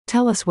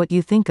Tell us what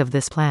you think of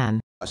this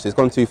plan. It's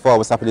gone too far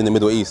what's happening in the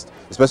Middle East,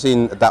 especially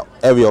in that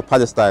area of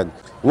Palestine.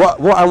 What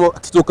I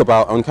want to talk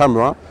about on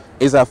camera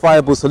is a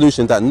viable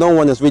solution that no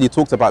one has really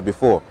talked about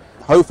before.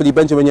 Hopefully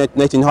Benjamin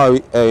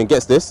Netanyahu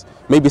gets this.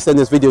 Maybe send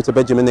this video to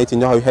Benjamin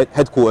Netanyahu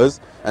headquarters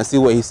and see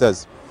what he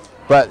says.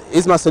 But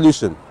here's my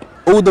solution.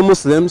 All the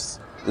Muslims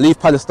leave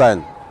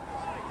Palestine.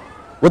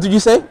 What did you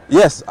say?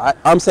 Yes,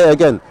 I'm saying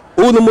again.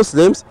 All the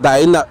Muslims that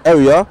are in that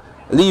area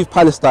leave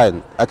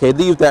Palestine. Okay,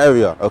 leave the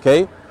area.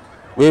 Okay,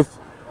 with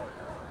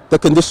the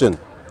condition.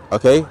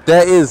 Okay,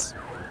 there is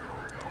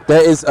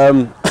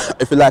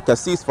if you like, a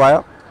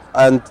ceasefire,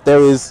 and there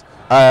is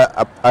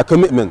a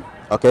commitment.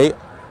 Okay,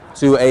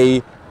 to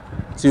a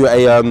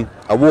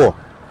war.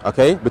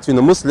 Okay, between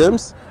the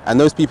Muslims and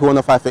those people who want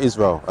to fight for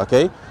Israel.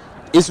 Okay,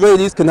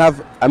 Israelis can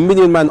have a 1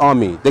 million man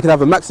army. They can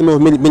have a maximum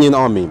of 1 million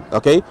army.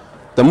 Okay,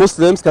 the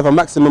Muslims can have a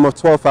maximum of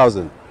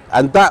 12,000.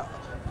 And that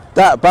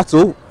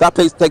battle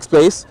takes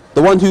place.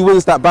 The one who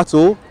wins that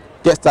battle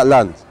gets that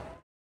land.